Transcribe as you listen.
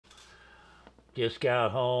Just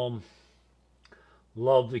got home.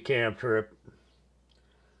 Love the camp trip.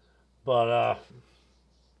 But,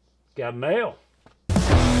 got mail.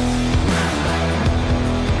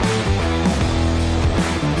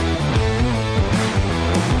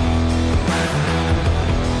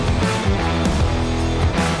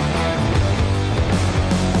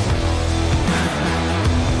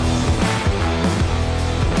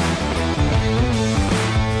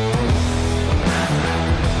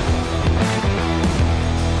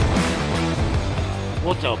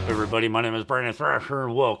 What's up, everybody? My name is Brandon Thrasher,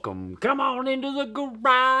 and welcome. Come on into the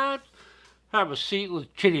garage. Have a seat. Let's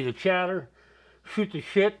chitty the chatter. Shoot the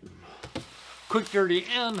shit. Quick, dirty,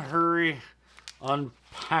 and hurry.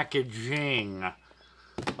 Unpackaging.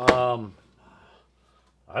 I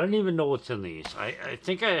don't even know what's in these. I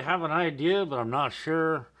think I have an idea, but I'm not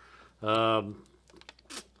sure. Drinking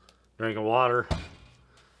water.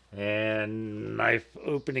 And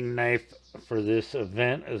opening knife for this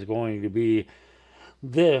event is going to be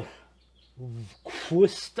the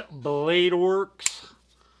Quist Blade Works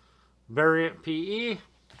Variant PE,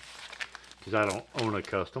 because I don't own a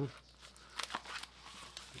custom.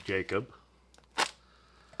 Jacob.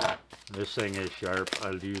 This thing is sharp.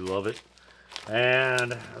 I do love it.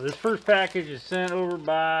 And this first package is sent over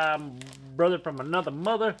by brother from another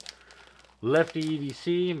mother, Lefty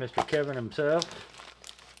EDC, Mr. Kevin himself.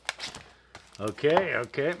 Okay.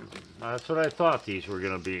 That's what I thought these were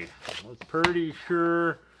going to be. I was pretty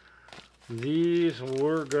sure these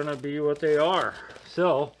were going to be what they are.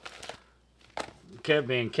 So, Kev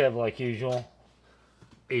being Kev like usual,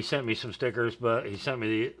 he sent me some stickers, but he sent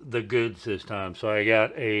me the goods this time. So I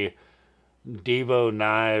got a Devo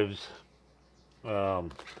Knives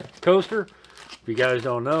coaster. If you guys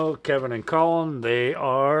don't know, Kevin and Colin, they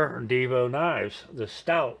are Devo Knives. The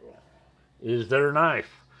Stout is their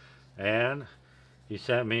knife. And he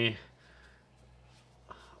sent me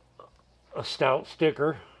a Stout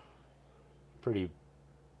sticker. Pretty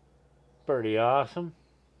awesome.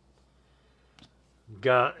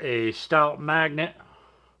 Got a Stout magnet.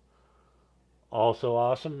 Also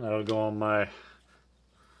awesome. That'll go on my...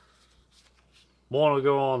 One will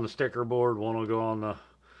go on the sticker board. One will go on the... Of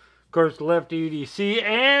course, the Lefty EDC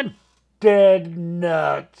and Dead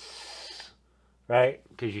Nuts. Right?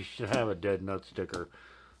 Because you should have a Dead Nut sticker.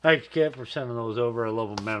 Thanks, Kev, for sending those over. I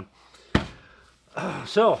love them, man.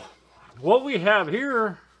 So, what we have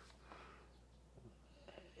here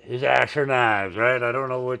is Asher Knives, right? I don't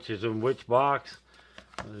know which is in which box.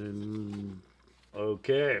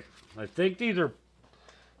 Okay. I think these are...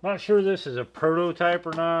 Not sure this is a prototype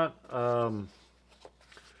or not.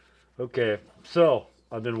 Okay. So,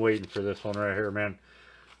 I've been waiting for this one right here, man.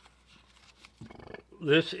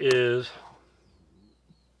 This is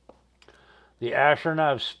the Asher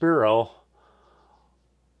Knives Spiro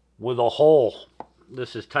with a hole.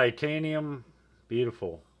 This is titanium.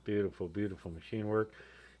 Beautiful machine work.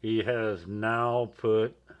 He has now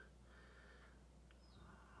put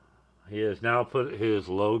his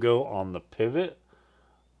logo on the pivot,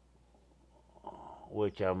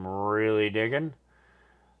 which I'm really digging.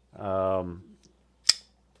 Oh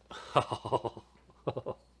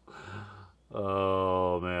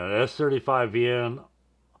man, S35VN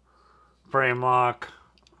frame lock.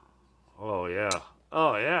 Oh yeah.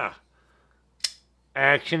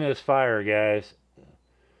 Action is fire, guys.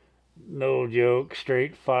 No joke.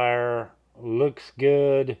 Straight fire. Looks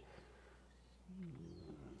good.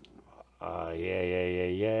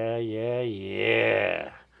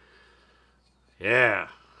 Yeah.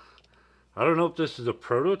 I don't know if this is a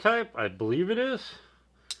prototype. I believe it is.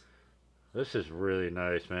 This is really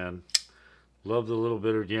nice, man. Love the little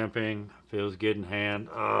bit of jimping. Feels good in hand.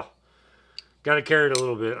 Got to carry it a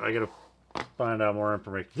little bit. I got to find out more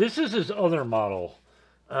information. This is his other model.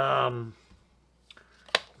 Damn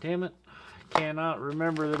it. I cannot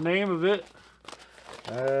remember the name of it.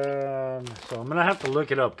 So I'm going to have to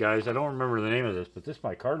look it up, guys. I don't remember the name of this, but this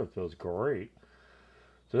micarta feels great.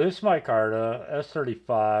 So this micarta,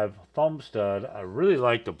 S35 thumb stud. I really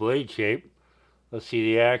like the blade shape. Let's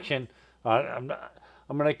see the action. I'm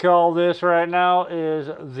going to call this right now is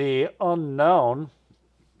the unknown,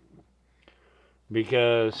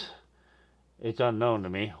 because it's unknown to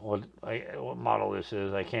me what model this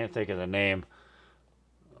is. I can't think of the name.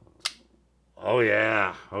 Oh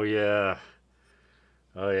yeah. I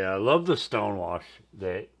love the stonewash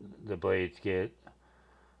that the blades get.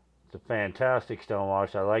 It's a fantastic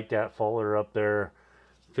stonewash. I like that folder up there.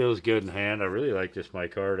 Feels good in hand. I really like this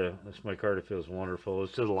micarta. This micarta feels wonderful.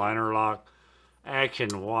 It's a liner lock.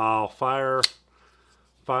 Action. Wow. Fire.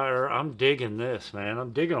 I'm digging this, man.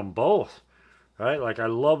 I'm digging them both. Right? Like, I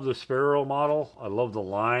love the Sparrow model. I love the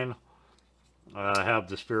line. I have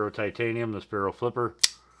the Spiro Titanium, the Spiro Flipper.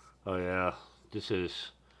 Oh yeah, this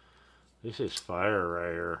is fire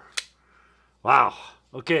right here. Wow.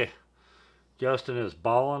 Okay. Justin is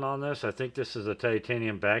balling on this. I think this is a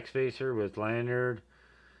titanium backspacer with lanyard.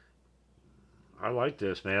 I like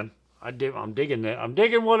this, man. I'm digging it. I'm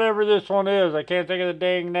digging whatever this one is. I can't think of the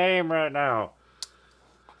dang name right now.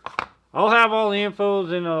 I'll have all the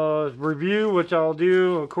infos in a review, which I'll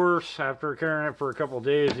do, of course, after carrying it for a couple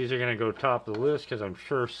days. These are going to go top of the list because I'm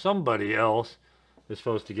sure somebody else is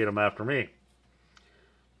supposed to get them after me.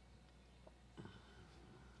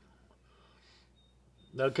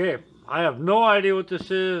 Okay, I have no idea what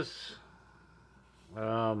this is.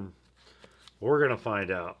 We're gonna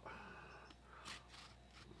find out.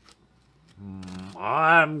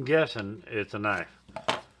 I'm guessing it's a knife.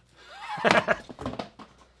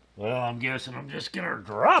 Well, I'm guessing I'm just gonna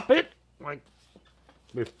drop it like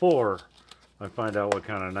before I find out what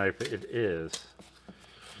kind of knife it is.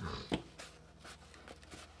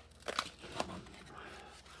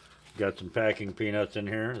 Got some packing peanuts in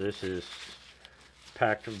here. This is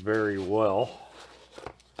packed very well.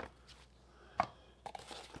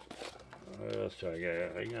 What else do I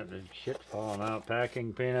got? I got the shit falling out.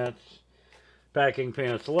 Packing peanuts. Packing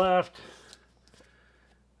peanuts left.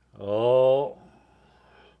 Oh,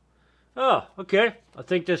 okay. I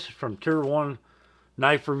think this is from Tier 1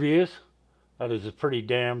 Knife Reviews. That is a pretty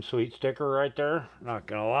damn sweet sticker right there. Not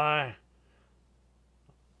gonna lie.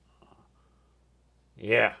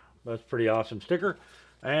 Yeah, that's a pretty awesome sticker.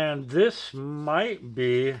 And this might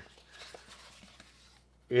be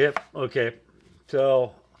it. Okay,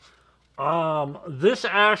 so this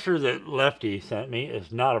Asher that Lefty sent me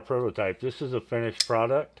is not a prototype. This is a finished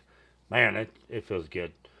product. Man, it feels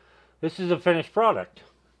good. This is a finished product.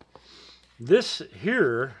 This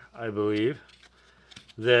here, I believe,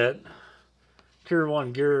 that Tier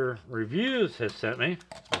 1 Gear Reviews has sent me,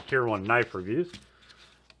 Tier 1 Knife Reviews,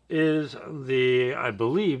 is the, I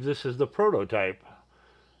believe this is the prototype.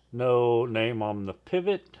 No name on the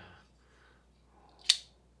pivot.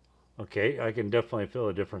 Okay, I can definitely feel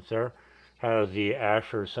a difference there. Has the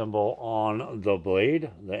Asher symbol on the blade,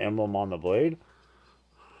 the emblem on the blade.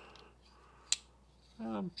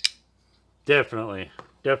 Definitely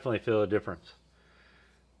feel a difference.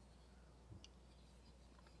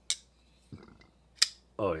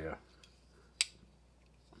 Oh yeah.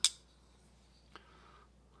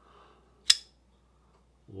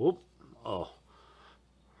 Whoop. Oh.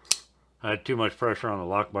 I had too much pressure on the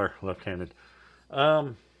lock bar, left-handed.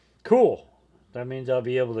 Cool. That means I'll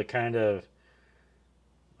be able to kind of,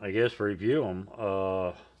 I guess, review them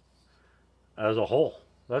as a whole.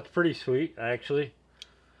 That's pretty sweet, actually.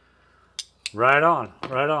 Right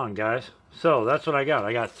on, guys. So that's what I got.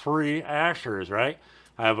 I got 3 Ashers, right?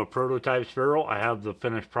 I have a prototype Spiro. I have the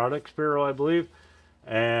finished product Spiro, I believe,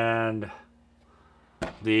 and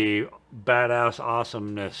the Badass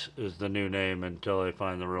Awesomeness is the new name until I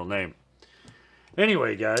find the real name.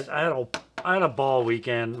 Anyway, guys, I had a ball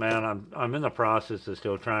weekend, man. I'm in the process of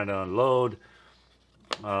still trying to unload.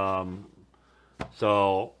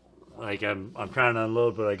 So like I'm trying to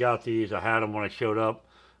unload, but I got these. I had them when I showed up.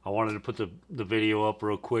 I wanted to put the video up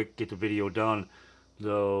real quick, get the video done.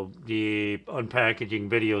 The unpackaging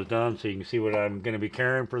video is done, so you can see what I'm going to be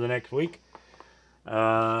carrying for the next week.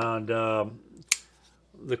 And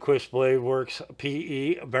the Quist Blade Works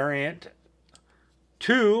PE Variant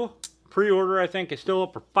 2 pre-order, I think, is still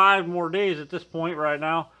up for 5 more days at this point right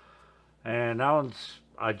now. And that one's,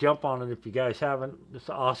 I jump on it if you guys haven't. It's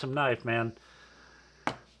an awesome knife, man.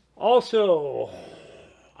 Also,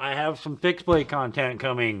 I have some fixed blade content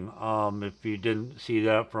coming. If you didn't see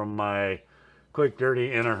that from my quick,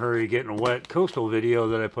 dirty, in a hurry, getting wet coastal video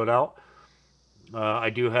that I put out, I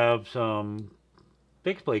do have some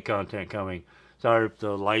fixed blade content coming. Sorry if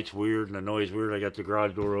the light's weird and the noise weird. I got the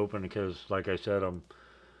garage door open because, like I said, I'm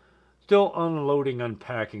still unloading,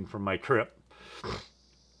 unpacking from my trip.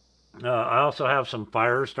 I also have some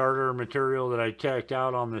fire starter material that I checked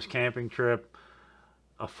out on this camping trip.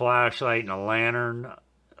 A flashlight and a lantern.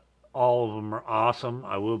 All of them are awesome.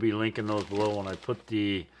 I will be linking those below when I put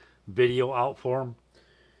the video out for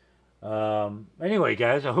them. Anyway,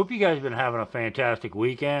 guys, I hope you guys have been having a fantastic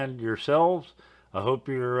weekend yourselves. I hope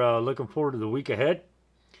you're looking forward to the week ahead.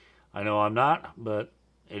 I know I'm not, but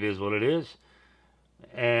it is what it is.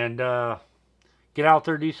 And get out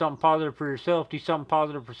there, do something positive for yourself, do something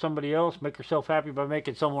positive for somebody else, make yourself happy by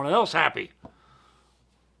making someone else happy.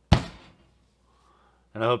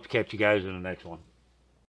 And I hope to catch you guys in the next one.